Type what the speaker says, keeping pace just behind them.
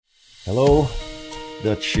Hello,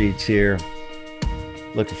 Dutch Sheets here.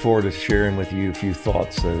 Looking forward to sharing with you a few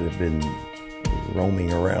thoughts that have been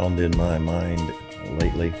roaming around in my mind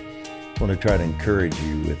lately. I want to try to encourage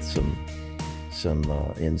you with some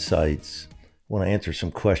insights. I want to answer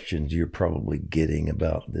some questions you're probably getting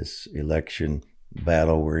about this election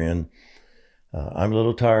battle we're in. I'm a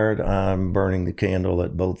little tired. I'm burning the candle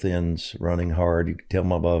at both ends, running hard. You can tell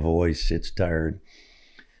my voice, it's tired.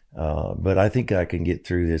 But I think I can get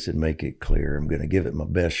through this and make it clear. I'm going to give it my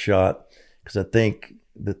best shot because I think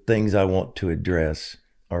the things I want to address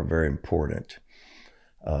are very important.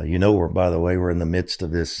 We're in the midst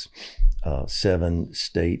of this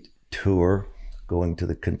 7-state tour, going to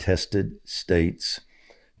the contested states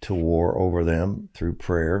to war over them through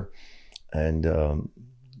prayer. And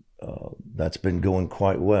that's been going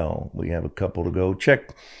quite well. We have a couple to go.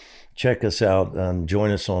 Check us out and join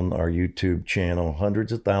us on our YouTube channel.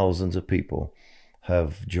 Hundreds of thousands of people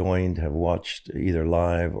have joined, have watched either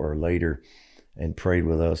live or later and prayed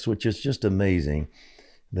with us, which is just amazing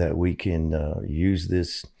that we can use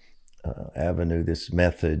this avenue, this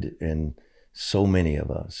method, and so many of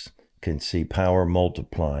us can see power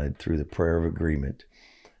multiplied through the prayer of agreement.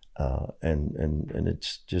 And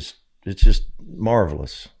it's just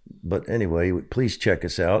marvelous. But anyway, please check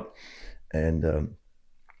us out. And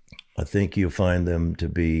I think you'll find them to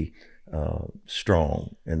be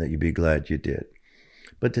strong and that you'll be glad you did.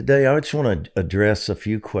 But today I just want to address a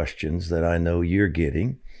few questions that I know you're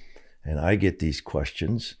getting, and I get these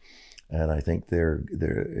questions, and I think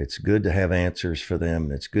it's good to have answers for them.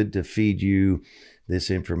 And it's good to feed you this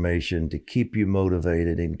information to keep you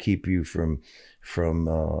motivated and keep you from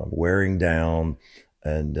wearing down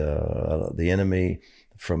and the enemy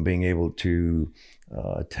from being able to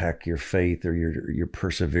attack your faith or your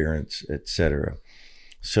perseverance, etc.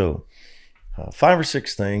 So 5 or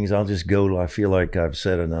 6 things. I'll just go till I feel like I've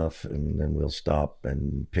said enough, and then we'll stop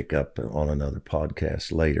and pick up on another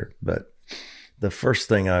podcast later. But the first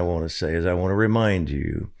thing I want to say is I want to remind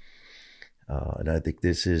you, and I think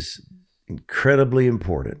this is incredibly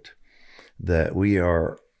important, that we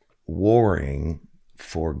are warring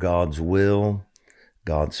for God's will,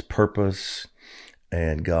 God's purpose,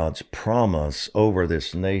 and God's promise over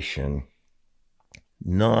this nation,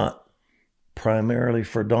 not primarily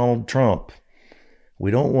for Donald Trump. We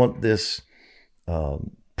don't want this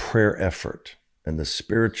prayer effort and the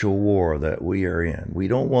spiritual war that we are in. We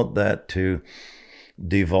don't want that to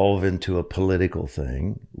devolve into a political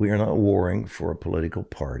thing. We are not warring for a political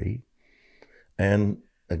party. And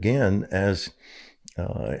again, as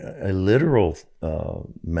a literal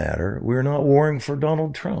matter, we're not warring for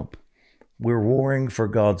Donald Trump. We're warring for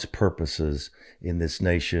God's purposes in this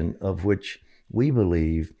nation, of which we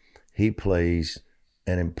believe he plays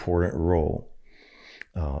an important role.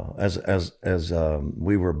 As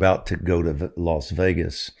we were about to go to Las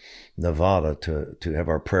Vegas, Nevada, to have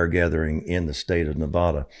our prayer gathering in the state of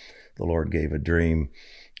Nevada, the Lord gave a dream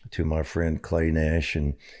to my friend Clay Nash,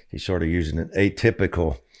 and he's sort of using an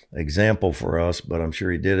atypical example for us, but I'm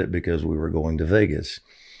sure he did it because we were going to Vegas.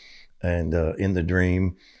 And in the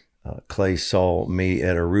dream, Clay saw me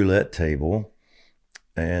at a roulette table,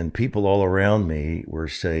 and people all around me were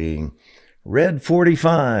saying, "Red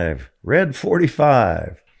 45, red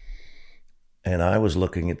 45." And I was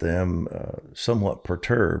looking at them somewhat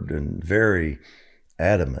perturbed and very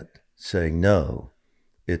adamant, saying, "No,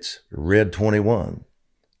 it's red 21,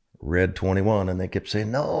 red 21." And they kept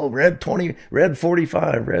saying, "No, red 20, red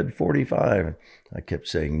 45, red 45." And I kept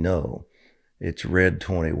saying, "No, it's red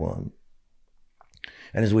 21."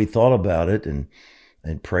 And as we thought about it and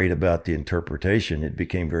prayed about the interpretation, it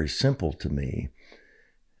became very simple to me.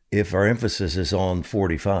 If our emphasis is on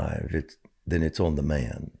 45, then it's on the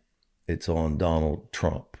man. It's on Donald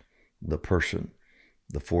Trump, the person,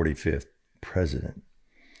 the 45th president.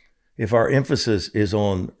 If our emphasis is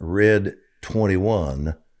on red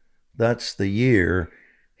 21, that's the year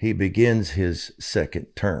he begins his second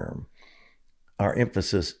term. Our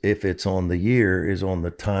emphasis, if it's on the year, is on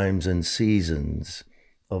the times and seasons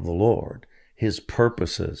of the Lord, his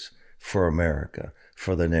purposes for America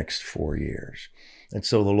for the next 4 years. And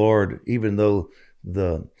so the Lord, even though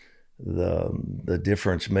the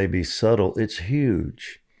difference may be subtle, it's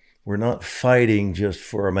huge. We're not fighting just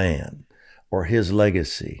for a man or his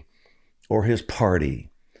legacy or his party.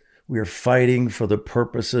 We are fighting for the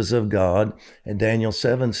purposes of God. And Daniel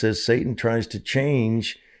 7 says Satan tries to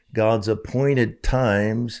change God's appointed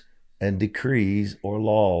times and decrees or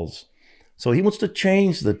laws. So he wants to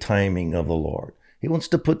change the timing of the Lord. He wants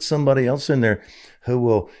to put somebody else in there who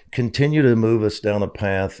will continue to move us down a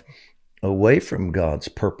path away from God's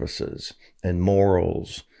purposes and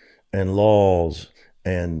morals and laws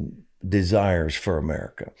and desires for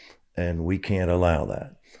America, and we can't allow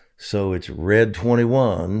that. So it's Red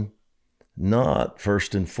 21, not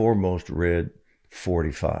first and foremost Red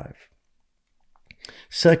 45.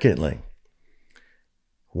 Secondly,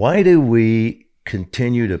 why do we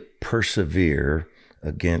continue to persevere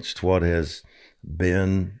against what has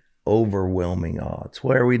been overwhelming odds?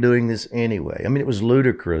 Why are we doing this anyway? I mean, it was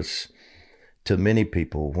ludicrous to many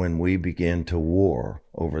people when we began to war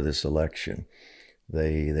over this election.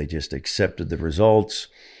 They just accepted the results,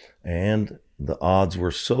 and the odds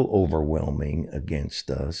were so overwhelming against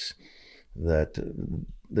us that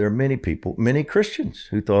there are many people, many Christians,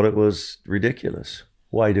 who thought it was ridiculous.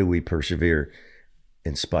 Why do we persevere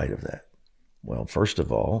in spite of that? Well, first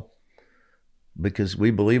of all, because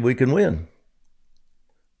we believe we can win.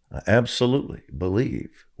 I absolutely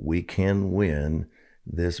believe we can win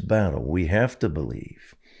this battle. We have to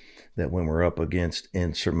believe that when we're up against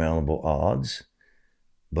insurmountable odds,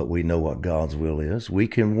 but we know what God's will is, we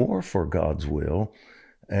can war for God's will,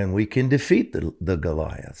 and we can defeat the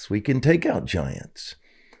Goliaths. We can take out giants.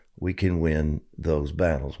 We can win those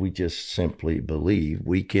battles. We just simply believe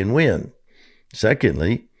we can win.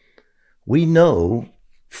 Secondly, we know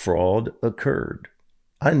fraud occurred.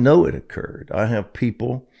 I know it occurred. I have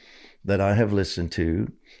people that I have listened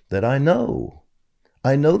to that I know.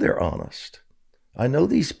 I know they're honest. I know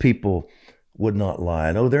these people would not lie.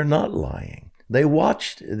 I know they're not lying. They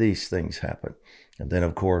watched these things happen. And then,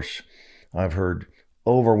 of course, I've heard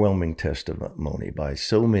overwhelming testimony by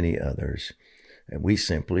so many others, and we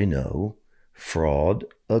simply know fraud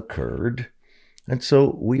occurred. And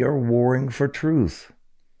so we are warring for truth.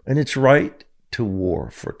 And it's right to war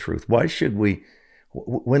for truth. Why should we,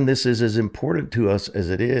 when this is as important to us as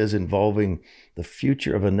it is involving the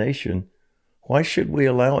future of a nation, why should we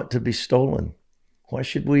allow it to be stolen? Why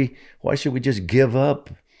should we just give up?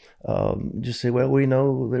 Just say, well, we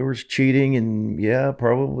know there was cheating, and yeah,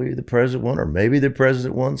 probably the president won, or maybe the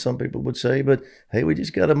president won, some people would say, but hey, we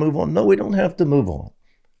just got to move on. No, we don't have to move on.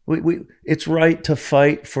 It's right to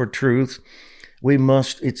fight for truth.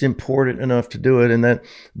 It's important enough to do it. And that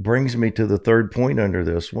brings me to the third point under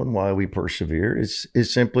this one, why we persevere,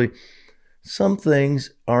 is simply some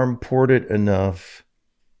things are important enough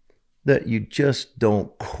that you just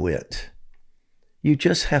don't quit. You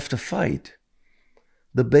just have to fight.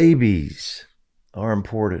 The babies are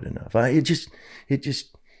important enough. It just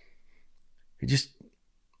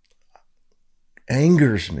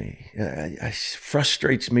angers me. It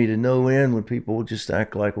frustrates me to no end when people just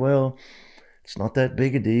act like, well, it's not that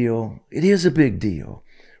big a deal. It is a big deal.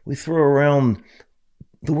 We throw around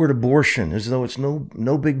the word abortion as though it's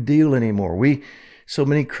no big deal anymore. So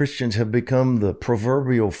many Christians have become the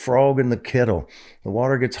proverbial frog in the kettle. The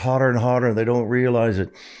water gets hotter and hotter. They don't realize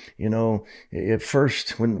it. You know, at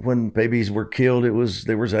first, when babies were killed,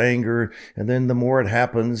 there was anger, and then the more it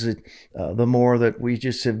happens, the more that we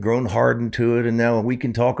just have grown hardened to it, and now we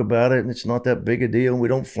can talk about it, and it's not that big a deal. We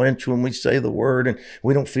don't flinch when we say the word, and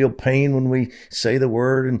we don't feel pain when we say the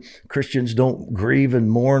word, and Christians don't grieve and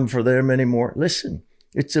mourn for them anymore. Listen,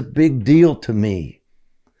 it's a big deal to me.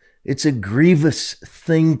 It's a grievous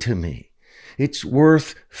thing to me. It's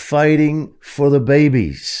worth fighting for the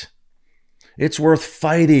babies. It's worth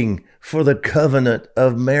fighting for the covenant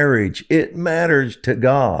of marriage. It matters to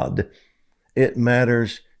God. It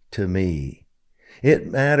matters to me.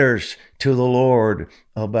 It matters to the Lord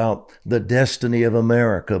about the destiny of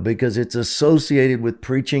America because it's associated with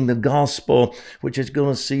preaching the gospel, which is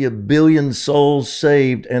going to see 1 billion souls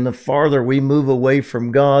saved. And the farther we move away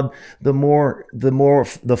from God,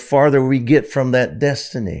 the farther we get from that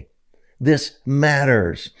destiny. This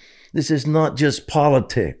matters. This is not just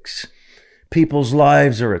politics. People's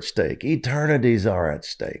lives are at stake. Eternities are at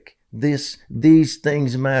stake. These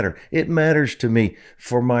things matter. It matters to me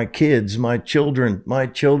for my kids, my children, my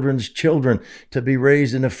children's children to be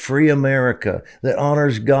raised in a free America that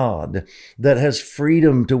honors God, that has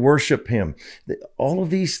freedom to worship Him. All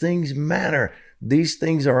of these things matter. These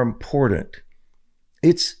things are important.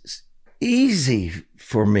 It's easy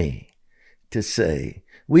for me to say,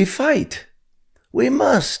 we fight. We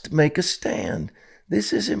must make a stand.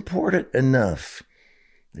 This is important enough.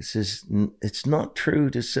 It's not true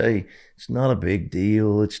to say it's not a big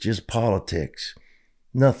deal. It's just politics.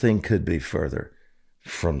 Nothing could be further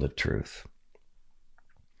from the truth.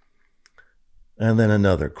 And then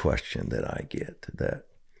another question that I get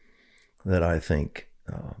that I think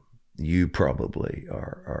you probably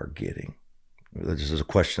are getting. This is a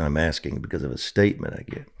question I'm asking because of a statement I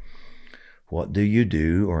get. What do you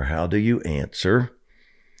do, or how do you answer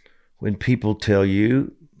when people tell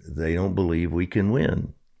you they don't believe we can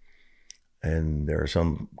win? And there are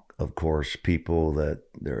some of course, people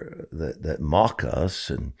that mock us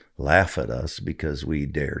and laugh at us because we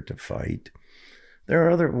dare to fight. There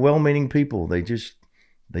are other well-meaning people. They just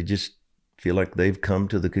feel like they've come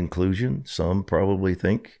to the conclusion. Some probably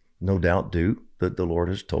think, no doubt do, that the Lord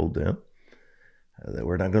has told them that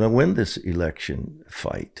we're not going to win this election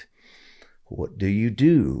fight. What do you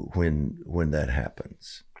do when that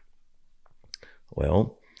happens?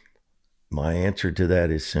 Well, my answer to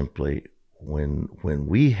that is simply, when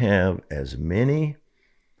we have as many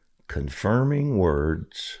confirming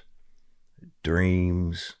words,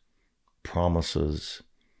 dreams, promises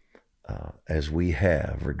as we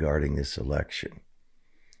have regarding this election,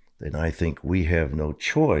 then I think we have no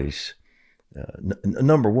choice.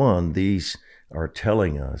 Number one, these are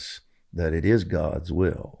telling us that it is God's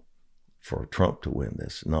will for Trump to win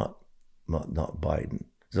this, not Biden.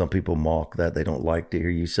 Some people mock that. They don't like to hear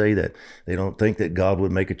you say that. They don't think that God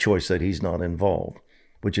would make a choice that he's not involved,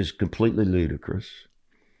 which is completely ludicrous.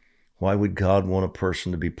 Why would God want a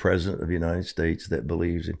person to be president of the United States that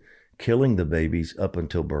believes in killing the babies up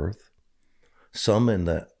until birth? Some in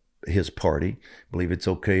his party believe it's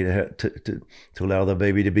okay to allow the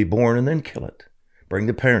baby to be born and then kill it. Bring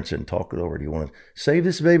the parents in, talk it over. Do you want to save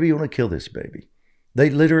this baby? You want to kill this baby? They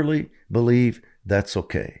literally believe that's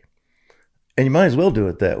okay. And you might as well do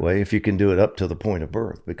it that way if you can do it up to the point of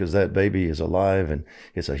birth, because that baby is alive and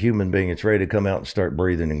it's a human being. It's ready to come out and start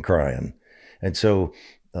breathing and crying. And so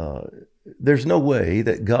there's no way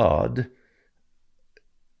that God,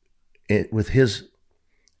 with his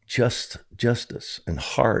justice and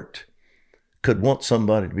heart, could want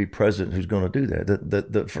somebody to be president who's going to do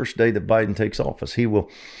that. The first day that Biden takes office, he will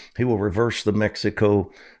reverse the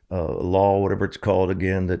Mexico law, whatever it's called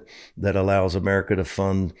again, that allows America to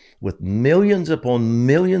fund with millions upon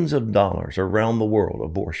millions of dollars around the world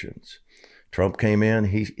abortions. Trump came in,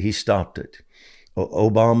 he stopped it.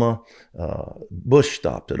 Obama, Bush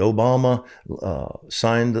stopped it. Obama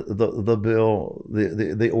signed the bill,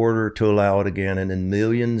 the order to allow it again, and then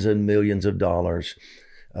millions and millions of dollars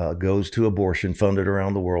goes to abortion funded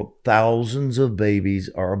around the world. Thousands of babies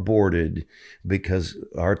are aborted because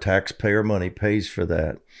our taxpayer money pays for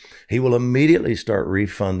that. He will immediately start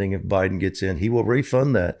refunding if Biden gets in. He will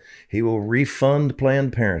refund that. He will refund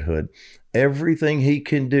Planned Parenthood. Everything he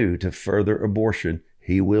can do to further abortion,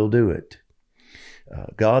 he will do it.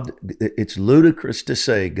 God, it's ludicrous to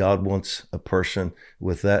say God wants a person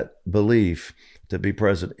with that belief to be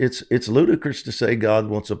president. It's ludicrous to say God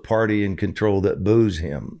wants a party in control that boos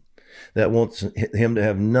him, that wants him to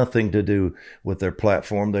have nothing to do with their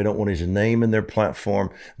platform. They don't want his name in their platform.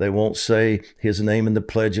 They won't say his name in the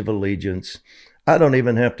Pledge of Allegiance. I don't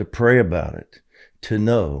even have to pray about it to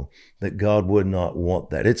know that God would not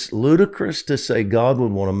want that. It's ludicrous to say God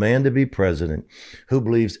would want a man to be president who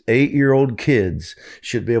believes 8-year-old kids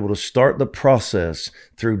should be able to start the process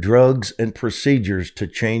through drugs and procedures to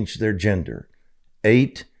change their gender.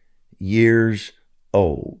 8 years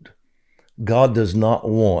old. God does not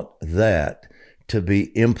want that to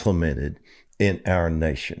be implemented in our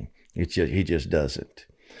nation. He just doesn't.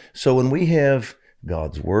 So when we have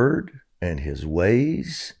God's word and his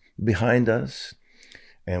ways behind us,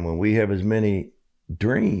 and when we have as many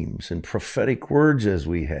dreams and prophetic words as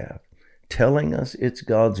we have, telling us it's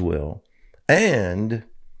God's will, and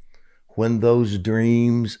when those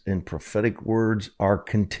dreams and prophetic words are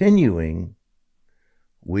continuing,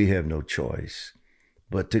 we have no choice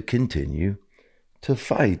but to continue to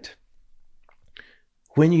fight.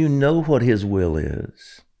 When you know what his will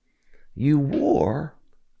is, you war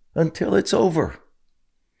until it's over.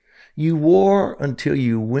 You war until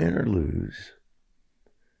you win or lose.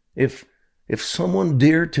 If someone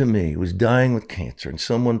dear to me was dying with cancer and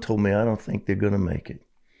someone told me I don't think they're going to make it,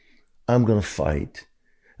 I'm going to fight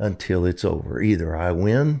until it's over. Either I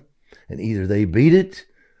win and either they beat it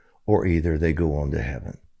or either they go on to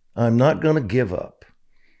heaven. I'm not going to give up.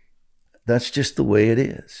 That's just the way it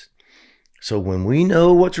is. So when we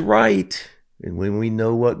know what's right and when we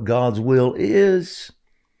know what God's will is,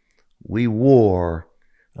 we war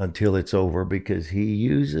until it's over, because he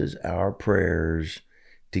uses our prayers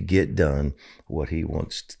to get done what he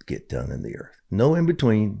wants to get done in the earth. No in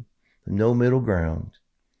between, no middle ground.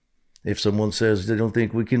 If someone says they don't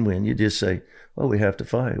think we can win, you just say, well, we have to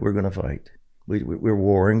fight. We're going to fight. We're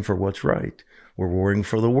warring for what's right. We're warring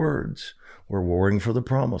for the words. We're warring for the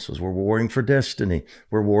promises. We're warring for destiny.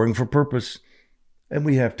 We're warring for purpose. And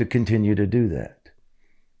we have to continue to do that.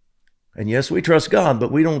 And yes, we trust God,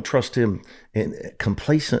 but we don't trust him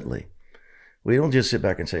complacently. We don't just sit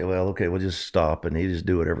back and say, well, okay, we'll just stop and he just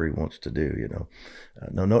do whatever he wants to do, you know.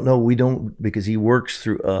 No, we don't, because he works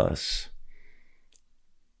through us.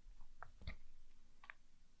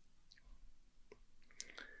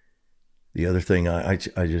 The other thing I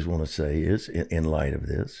just want to say is, in light of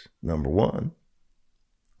this, number one,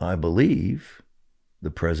 I believe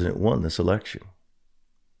the president won this election.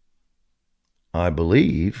 I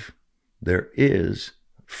believe there is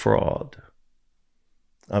fraud.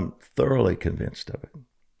 I'm thoroughly convinced of it.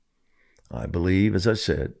 I believe, as I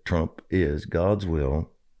said, Trump is God's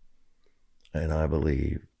will, and I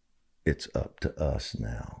believe it's up to us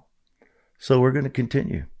now. So we're going to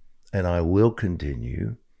continue, and I will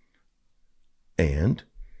continue. And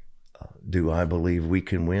do I believe we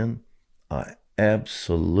can win? I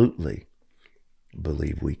absolutely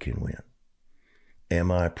believe we can win. Am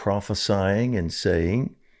I prophesying and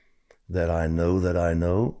saying that I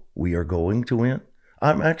know we are going to win?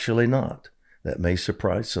 I'm actually not. That may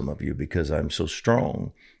surprise some of you because I'm so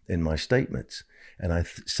strong in my statements. And I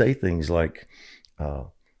say things like, we're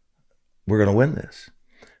going to win this.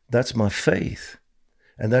 That's my faith.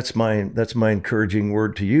 And that's my encouraging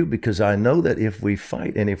word to you, because I know that if we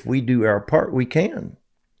fight and if we do our part, we can.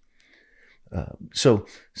 So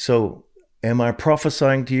am I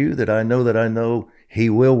prophesying to you that I know he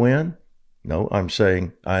will win? No, I'm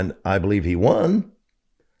saying I believe he won.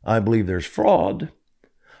 I believe there's fraud.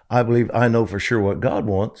 I believe I know for sure what God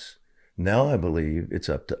wants. Now I believe it's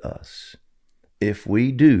up to us. If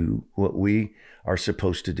we do what we are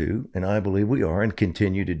supposed to do, and I believe we are and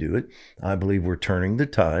continue to do it, I believe we're turning the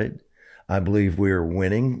tide. I believe we're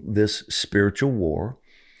winning this spiritual war,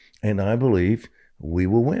 and I believe we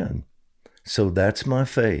will win. So that's my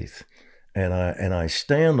faith, and I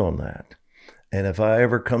stand on that. And if I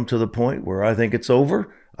ever come to the point where I think it's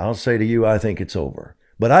over, I'll say to you, I think it's over.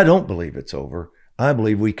 But I don't believe it's over. I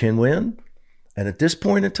believe we can win. And at this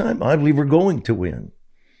point in time, I believe we're going to win.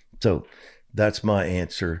 So that's my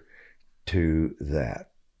answer to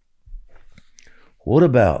that. What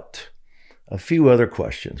about a few other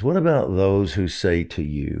questions? What about those who say to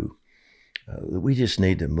you, we just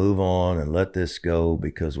need to move on and let this go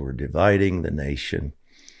because we're dividing the nation.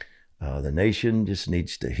 The nation just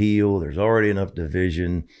needs to heal. There's already enough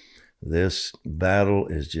division. This battle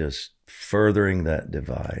is just furthering that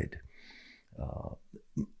divide.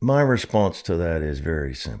 My response to that is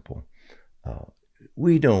very simple.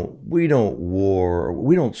 We don't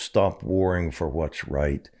stop warring for what's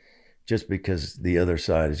right just because the other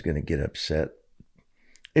side is going to get upset.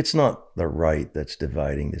 It's not the right that's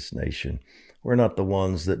dividing this nation. We're not the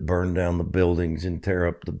ones that burn down the buildings and tear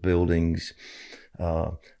up the buildings.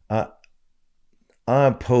 I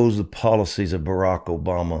oppose the policies of Barack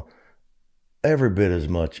Obama every bit as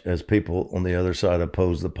much as people on the other side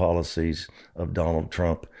oppose the policies of Donald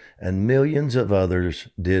Trump, and millions of others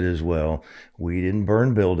did as well. We didn't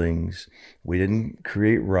burn buildings. We didn't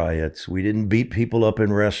create riots. We didn't beat people up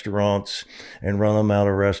in restaurants and run them out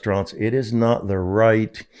of restaurants. It is not the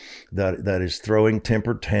right that is throwing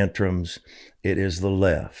temper tantrums. It is the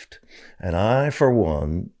left. And I, for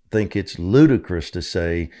one, think it's ludicrous to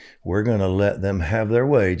say we're going to let them have their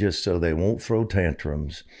way just so they won't throw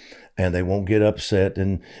tantrums and they won't get upset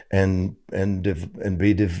and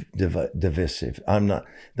be divisive. I'm not.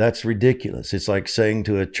 That's ridiculous. It's like saying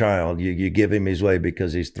to a child, you give him his way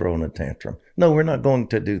because he's throwing a tantrum. No, we're not going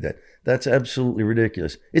to do that. That's absolutely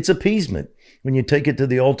ridiculous. It's appeasement. When you take it to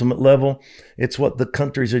the ultimate level, it's what the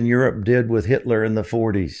countries in Europe did with Hitler in the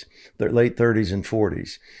 40s, the late 30s and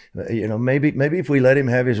 40s. Maybe if we let him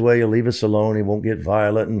have his way, he'll leave us alone. He won't get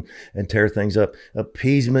violent and tear things up.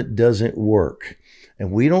 Appeasement doesn't work.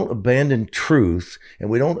 And we don't abandon truth, and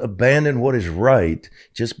we don't abandon what is right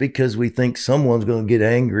just because we think someone's going to get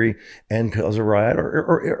angry and cause a riot,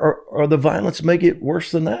 or the violence may get worse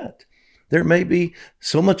than that. There may be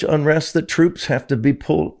so much unrest that troops have to be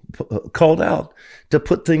called out to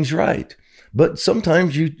put things right. But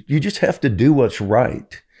sometimes you just have to do what's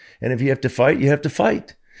right. And if you have to fight, you have to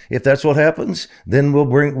fight. If that's what happens, then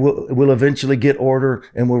we'll eventually get order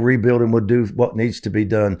and we'll rebuild and we'll do what needs to be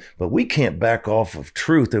done. But we can't back off of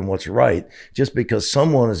truth and what's right just because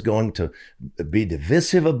someone is going to be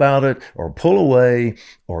divisive about it or pull away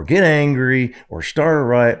or get angry or start a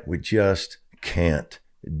riot. We just can't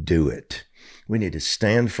do it. We need to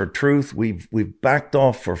stand for truth. We've backed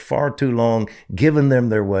off for far too long, given them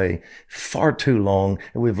their way far too long,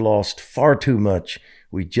 and we've lost far too much.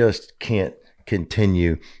 We just can't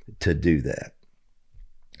continue to do that.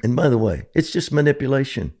 And by the way, it's just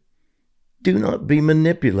manipulation. Do not be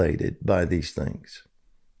manipulated by these things.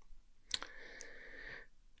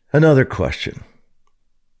 Another question.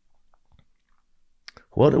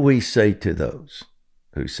 What do we say to those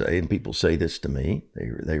who say, and people say this to me,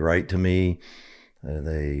 they write to me,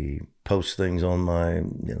 they post things on my,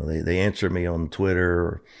 they answer me on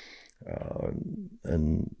Twitter,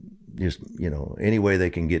 and just, any way they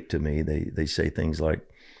can get to me, they say things like,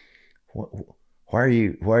 why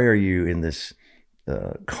are you in this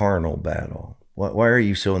carnal battle? Why are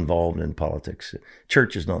you so involved in politics?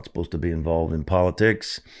 Church is not supposed to be involved in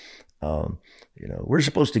politics. We're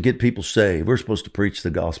supposed to get people saved. We're supposed to preach the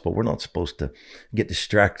gospel. We're not supposed to get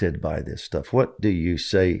distracted by this stuff. What do you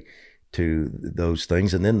say to those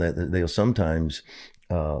things? And then they'll sometimes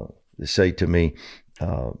say to me,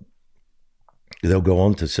 they'll go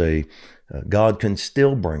on to say, God can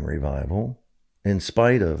still bring revival in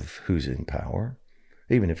spite of who's in power.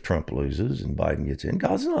 Even if Trump loses and Biden gets in,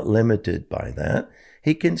 God's not limited by that.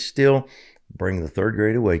 He can still bring the third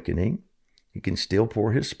great awakening. He can still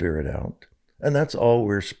pour his Spirit out. And that's all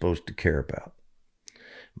we're supposed to care about.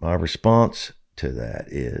 My response to that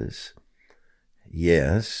is,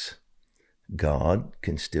 yes, God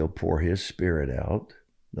can still pour his Spirit out,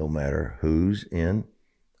 no matter who's in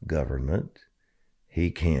government.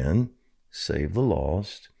 He can save the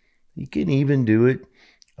lost. He can even do it,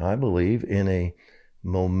 I believe, in a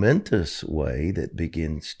momentous way that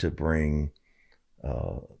begins to bring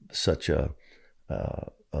such a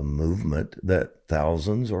movement that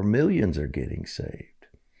thousands or millions are getting saved.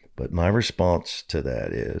 But my response to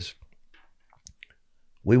that is,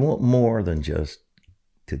 we want more than just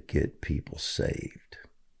to get people saved.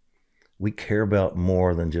 We care about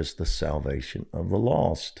more than just the salvation of the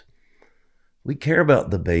lost. We care about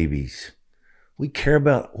the babies. We care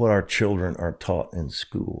about what our children are taught in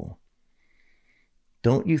school.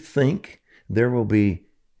 Don't you think there will be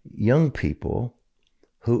young people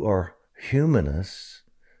who are humanists,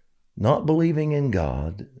 not believing in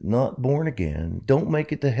God, not born again, don't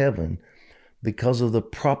make it to heaven because of the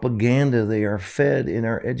propaganda they are fed in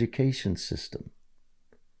our education system?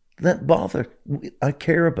 That bothers. I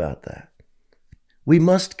care about that. We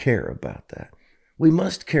must care about that. We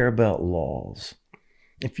must care about laws.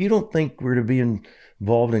 If you don't think we're to be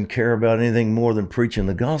involved and care about anything more than preaching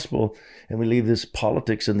the gospel, and we leave this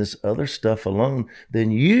politics and this other stuff alone,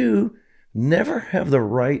 then you never have the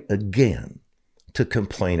right again to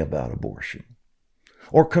complain about abortion,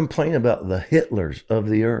 or complain about the Hitlers of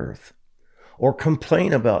the earth, or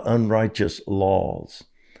complain about unrighteous laws.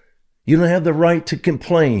 You don't have the right to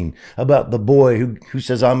complain about the boy who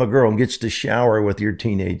says, I'm a girl, and gets to shower with your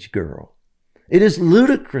teenage girl. It is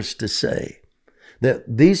ludicrous to say that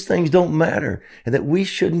these things don't matter and that we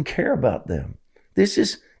shouldn't care about them. This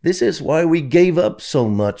is why we gave up so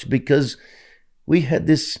much, because we had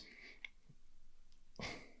this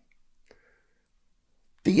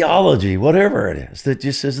theology, whatever it is, that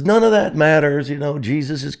just says none of that matters.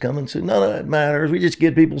 Jesus is coming soon. None of that matters. We just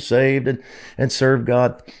get people saved and serve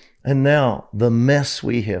God. And now the mess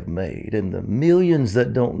we have made, and the millions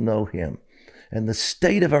that don't know him, and the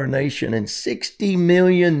state of our nation, and 60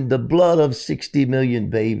 million, the blood of 60 million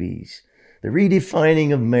babies, the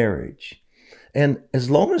redefining of marriage. And as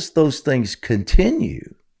long as those things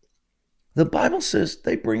continue, the Bible says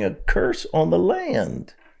they bring a curse on the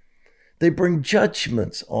land. They bring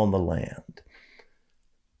judgments on the land.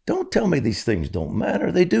 Don't tell me these things don't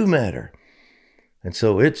matter. They do matter. And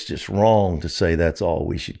so it's just wrong to say that's all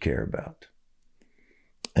we should care about.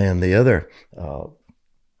 And the other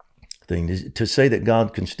thing is to say that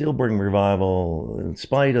God can still bring revival in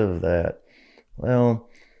spite of that. Well,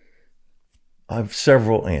 I have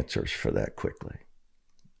several answers for that quickly.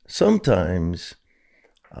 Sometimes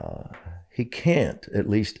he can't, at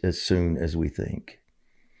least as soon as we think.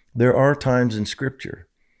 There are times in Scripture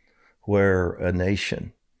where a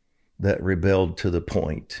nation that rebelled to the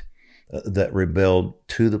point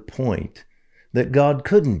that God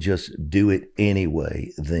couldn't just do it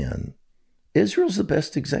anyway then. Israel's the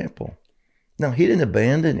best example. Now, he didn't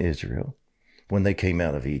abandon Israel when they came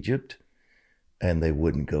out of Egypt and they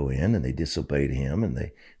wouldn't go in, and they disobeyed him, and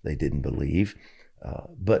they didn't believe.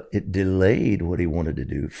 But it delayed what he wanted to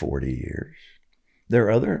do 40 years. There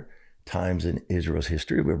are other times in Israel's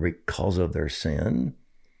history where, because of their sin,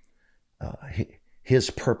 his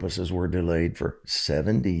purposes were delayed for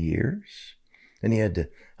 70 years. And he had to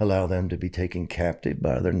allow them to be taken captive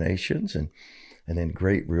by other nations. And then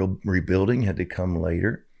great rebuilding had to come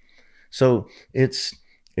later. So it's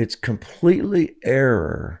completely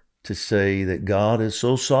error to say that God is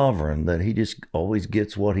so sovereign that he just always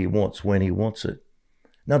gets what he wants when he wants it.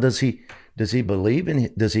 Now, does he believe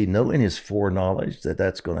in? Does he know in his foreknowledge that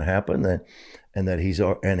that's going to happen? And that he's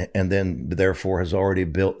and then therefore has already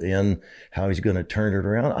built in how he's going to turn it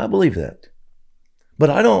around? I believe that,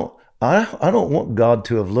 but I don't want God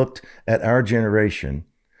to have looked at our generation,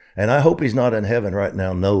 and I hope he's not in heaven right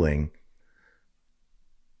now knowing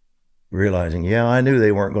realizing, yeah, I knew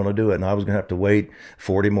they weren't going to do it, and I was going to have to wait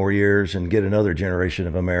 40 more years and get another generation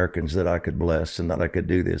of Americans that I could bless and that I could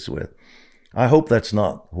do this with. I hope that's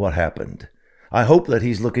not what happened. I hope that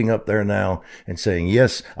he's looking up there now and saying,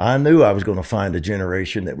 yes, I knew I was going to find a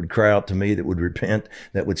generation that would cry out to me, that would repent,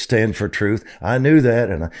 that would stand for truth. I knew that.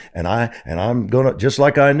 And I'm going to, just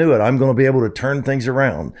like I knew it, I'm going to be able to turn things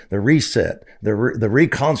around, the reset, the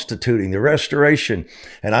reconstituting, the restoration.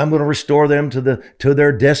 And I'm going to restore them to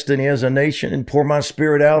their destiny as a nation and pour my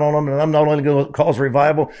spirit out on them. And I'm not only going to cause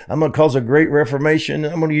revival, I'm going to cause a great reformation.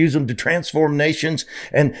 I'm going to use them to transform nations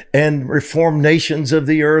and reform nations of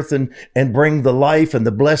the earth and bring the life and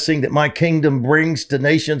the blessing that my kingdom brings to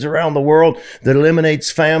nations around the world, that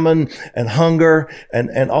eliminates famine and hunger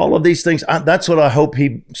and all of these things. That's what I hope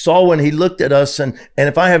he saw when he looked at us. And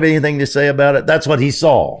if I have anything to say about it, that's what he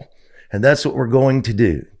saw. And that's what we're going to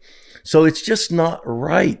do. So it's just not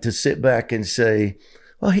right to sit back and say,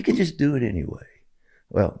 well, he can just do it anyway.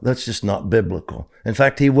 Well, that's just not biblical. In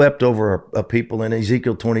fact, he wept over a people in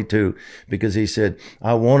Ezekiel 22 because he said,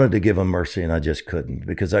 I wanted to give them mercy and I just couldn't,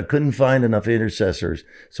 because I couldn't find enough intercessors,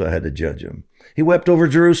 so I had to judge them. He wept over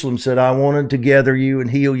Jerusalem, said, I wanted to gather you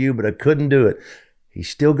and heal you, but I couldn't do it. He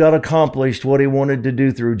still got accomplished what he wanted to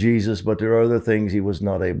do through Jesus, but there are other things he was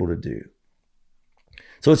not able to do.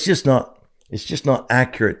 So it's just not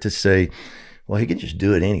accurate to say, well, he can just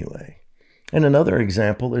do it anyway. And another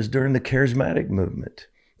example is during the charismatic movement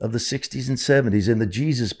of the 60s and 70s and the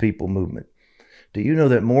Jesus People movement. Do you know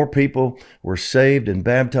that more people were saved and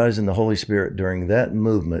baptized in the Holy Spirit during that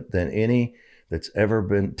movement than any that's ever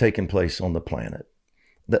been taken place on the planet?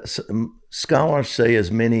 Scholars say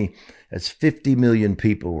as many as 50 million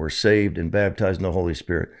people were saved and baptized in the Holy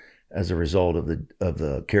Spirit as a result of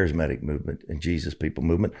the charismatic movement and Jesus People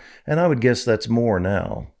movement. And I would guess that's more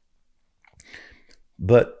now.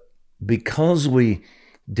 But because we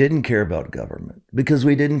didn't care about government, because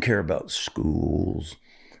we didn't care about schools,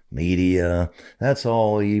 media, that's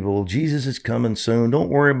all evil. Jesus is coming soon. Don't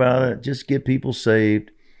worry about it. Just get people saved.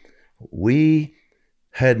 We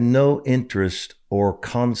had no interest or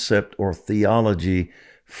concept or theology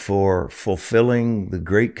for fulfilling the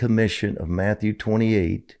Great Commission of Matthew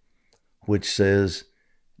 28, which says,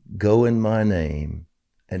 go in my name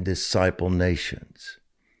and disciple nations.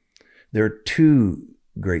 There are two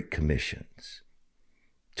Great Commissions,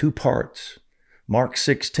 two parts. Mark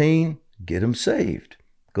 16, get them saved.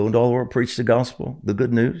 Go into all the world, preach the gospel, the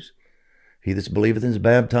good news. He that believeth and is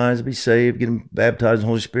baptized be saved. Get them baptized in the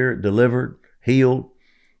Holy Spirit, delivered, healed.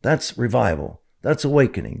 That's revival. That's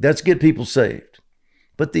awakening. That's get people saved.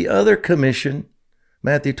 But the other commission,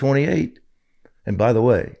 Matthew 28, and by the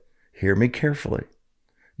way, hear me carefully,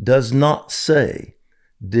 does not say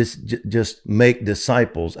just make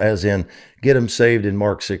disciples, as in get them saved in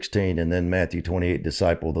Mark 16 and then Matthew 28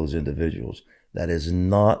 disciple those individuals. That is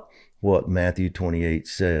not what Matthew 28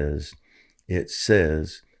 says. It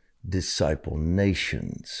says disciple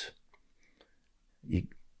nations.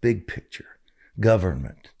 Big picture,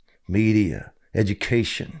 government, media,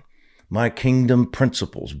 education, my kingdom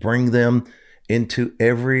principles, bring them into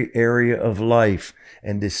every area of life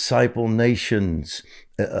and disciple nations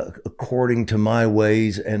according to my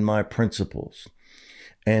ways and my principles.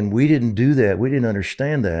 And we didn't do that. We didn't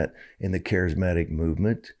understand that in the charismatic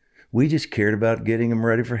movement. We just cared about getting them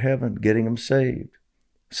ready for heaven, getting them saved.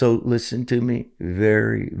 So listen to me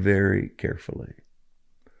very, very carefully.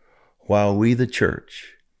 While we, the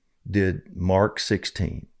church, did Mark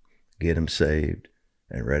 16, get them saved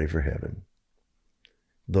and ready for heaven,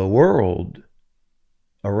 the world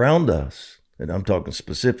around us, and I'm talking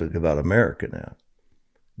specifically about America now,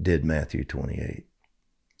 did Matthew 28.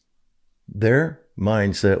 Their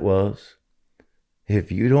mindset was,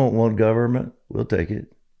 if you don't want government, we'll take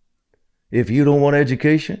it. If you don't want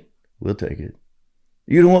education, we'll take it.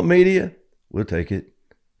 You don't want media, we'll take it.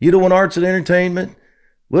 You don't want arts and entertainment,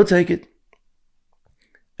 we'll take it.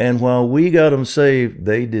 And while we got them saved,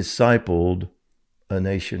 they discipled a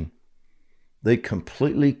nation. They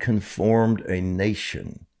completely conformed a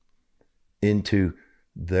nation into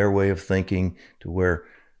their way of thinking, to where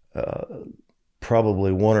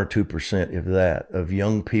probably 1 or 2%, if that, of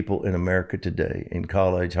young people in America today, in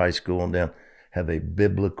college, high school, and down, have a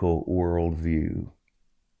biblical worldview.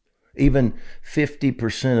 Even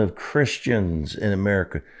 50% of Christians in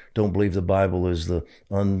America don't believe the Bible is the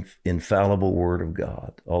infallible word of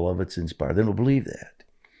God. All of it's inspired. They don't believe that.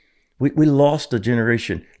 We lost a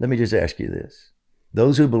generation. Let me just ask you this.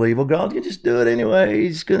 Those who believe, well, God can just do it anyway.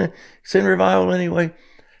 He's going to send revival anyway.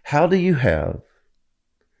 How do you have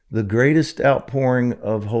the greatest outpouring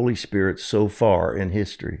of Holy Spirit so far in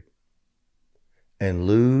history and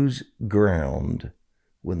lose ground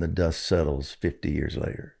when the dust settles 50 years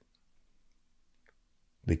later.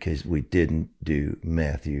 Because we didn't do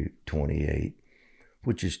Matthew 28,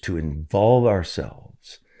 which is to involve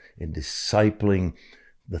ourselves in discipling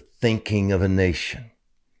the thinking of a nation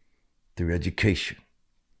through education,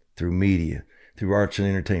 through media, through arts and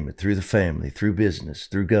entertainment, through the family, through business,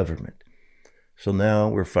 through government. So now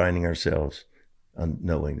we're finding ourselves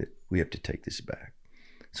knowing that we have to take this back.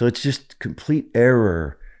 So it's just complete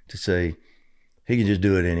error to say, he can just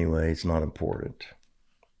do it anyway, it's not important.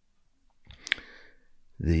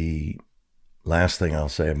 The last thing I'll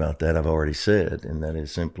say about that, I've already said, and that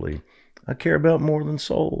is simply, I care about more than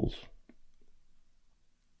souls.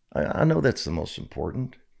 I know that's the most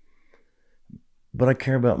important, but I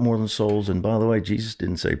care about more than souls. And by the way, Jesus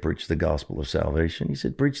didn't say preach the gospel of salvation. He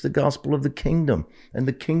said preach the gospel of the kingdom. And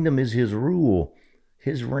the kingdom is his rule,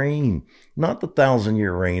 his reign, not the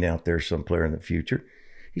 1,000-year reign out there somewhere in the future.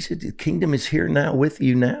 He said the kingdom is here now with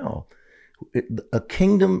you now. A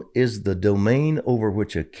kingdom is the domain over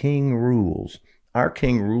which a king rules. Our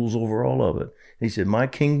king rules over all of it. He said, my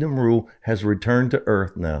kingdom rule has returned to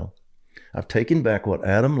earth now. I've taken back what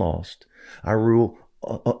Adam lost. I rule.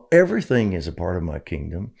 Everything is a part of my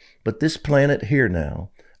kingdom. But this planet here now,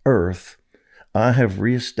 earth, I have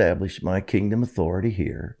reestablished my kingdom authority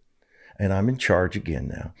here. And I'm in charge again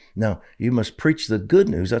now. Now, you must preach the good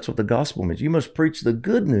news. That's what the gospel means. You must preach the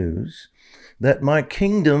good news that my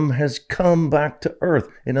kingdom has come back to earth.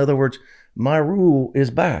 In other words, my rule is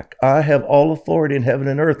back. I have all authority in heaven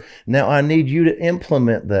and earth. Now I need you to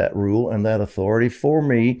implement that rule and that authority for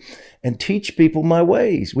me and teach people my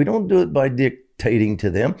ways. We don't do it by dictating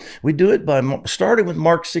to them. We do it by starting with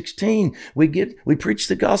Mark 16. We preach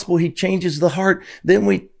the gospel. He changes the heart. Then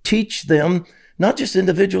we teach them, not just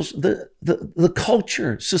individuals, the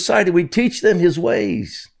culture, society. We teach them his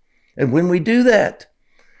ways. And when we do that,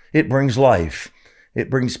 it brings life. It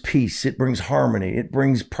brings peace. It brings harmony. It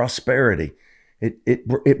brings prosperity.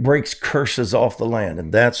 It breaks curses off the land.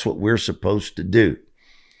 And that's what we're supposed to do.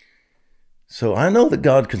 So I know that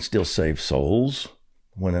God can still save souls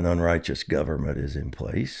when an unrighteous government is in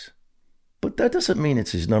place. But that doesn't mean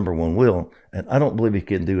it's his number one will. And I don't believe he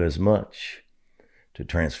can do as much to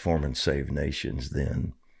transform and save nations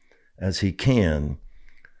then as he can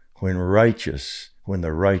when the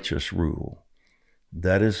righteous rule.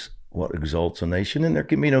 That is what exalts a nation, and there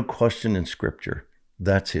can be no question in Scripture.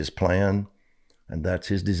 That's his plan, and that's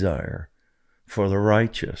his desire for the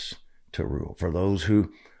righteous to rule, for those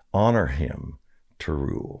who honor him to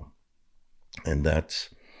rule. And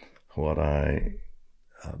that's what I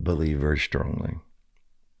believe very strongly.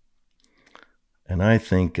 And I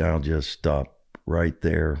think I'll just stop right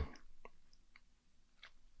there.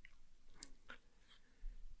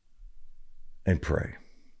 And pray.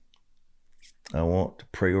 I want to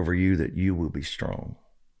pray over you that you will be strong,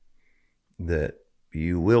 that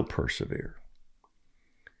you will persevere,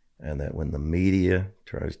 and that when the media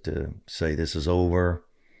tries to say this is over,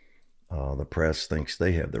 the press thinks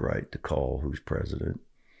they have the right to call who's president,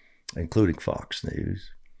 including Fox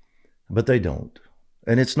News, but they don't,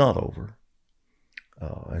 and it's not over.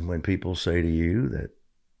 And when people say to you that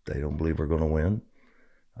they don't believe we're going to win,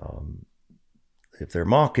 if they're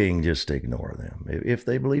mocking, just ignore them. If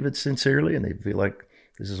they believe it sincerely and they feel like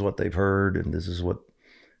this is what they've heard and this is what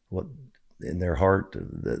in their heart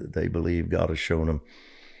they believe God has shown them,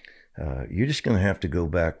 you're just going to have to go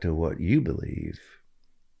back to what you believe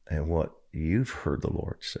and what you've heard the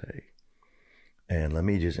Lord say. And let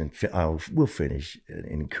me just, we'll finish and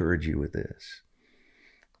encourage you with this.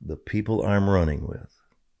 The people I'm running with,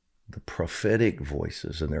 the prophetic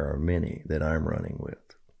voices, and there are many that I'm running with,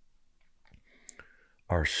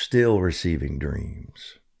 are still receiving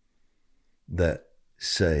dreams that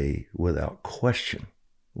say without question,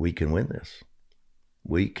 we can win this.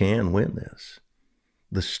 We can win this.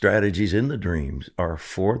 The strategies in the dreams are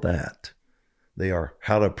for that. They are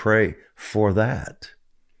how to pray for that.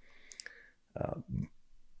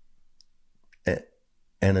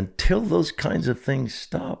 And until those kinds of things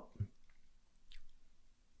stop,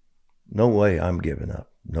 no way I'm giving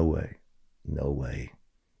up. No way. No way.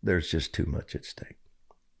 There's just too much at stake.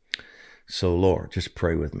 So, Lord, just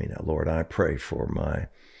pray with me now. Lord, I pray for my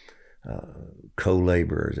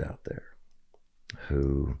co-laborers out there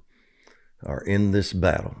who are in this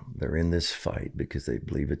battle. They're in this fight because they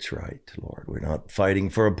believe it's right, Lord. We're not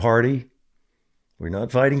fighting for a party. We're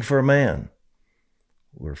not fighting for a man.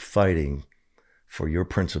 We're fighting for your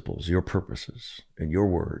principles, your purposes, and your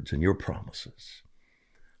words and your promises.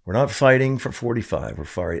 We're not fighting for 45.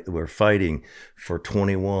 We're fighting for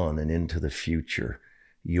 21 and into the future.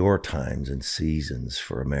 Your times and seasons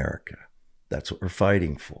for America. That's what we're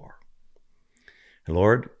fighting for.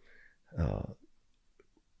 Lord,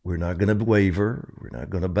 we're not going to waver. We're not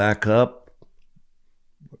going to back up.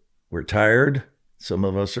 We're tired. Some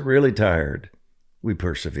of us are really tired. We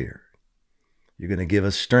persevere. You're going to give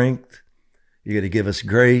us strength. You're going to give us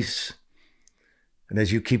grace. And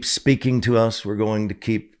as you keep speaking to us, we're going to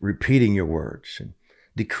keep repeating your words and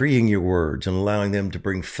decreeing your words and allowing them to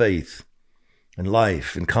bring faith and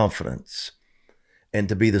life and confidence and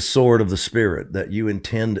to be the sword of the Spirit that you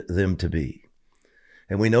intend them to be.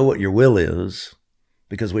 And we know what your will is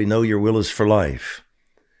because we know your will is for life,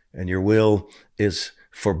 and your will is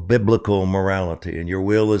for biblical morality, and your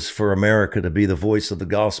will is for America to be the voice of the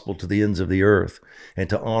gospel to the ends of the earth and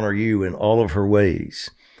to honor you in all of her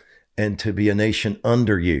ways, and to be a nation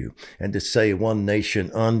under you, and to say one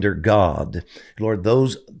nation under God. Lord,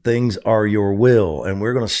 those things are your will, and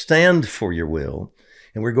we're going to stand for your will,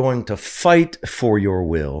 and we're going to fight for your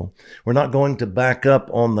will. We're not going to back up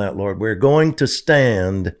on that, Lord. We're going to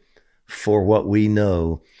stand for what we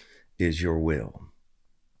know is your will.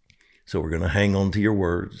 So we're going to hang on to your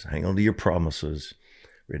words, hang on to your promises.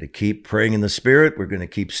 We're going to keep praying in the Spirit. We're going to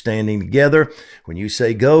keep standing together. When you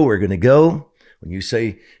say go, we're going to go. When you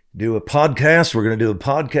say do a podcast, we're going to do a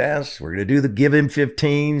podcast. We're going to do the Give Him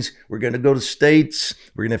 15s. We're going to go to states.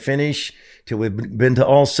 We're going to finish till we've been to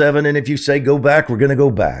all 7. And if you say go back, we're going to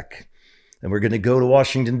go back. And we're going to go to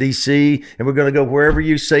Washington, D.C., and we're going to go wherever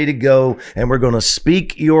you say to go, and we're going to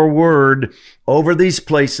speak your word over these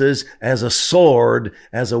places as a sword,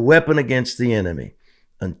 as a weapon against the enemy,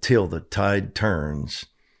 until the tide turns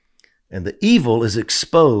and the evil is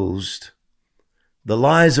exposed, the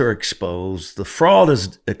lies are exposed, the fraud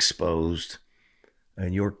is exposed,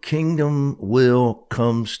 and your kingdom will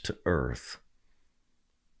comes to earth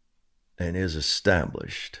and is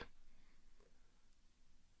established.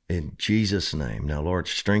 In Jesus' name. Now, Lord,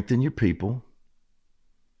 strengthen your people.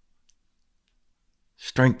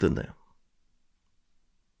 Strengthen them.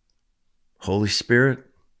 Holy Spirit,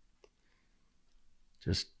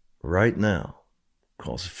 just right now,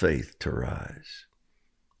 cause faith to rise.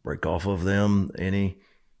 Break off of them any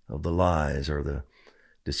of the lies or the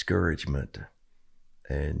discouragement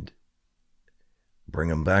and bring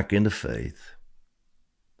them back into faith.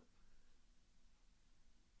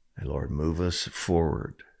 And Lord, move us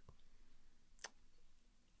forward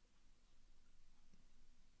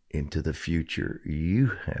into the future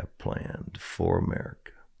you have planned for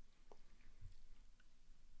America.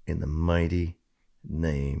 In the mighty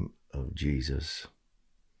name of Jesus,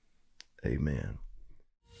 amen.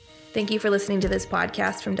 Thank you for listening to this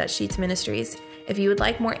podcast from Dutch Sheets Ministries. If you would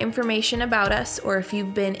like more information about us, or if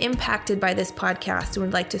you've been impacted by this podcast and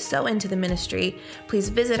would like to sow into the ministry, please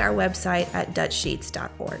visit our website at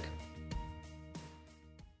dutchsheets.org.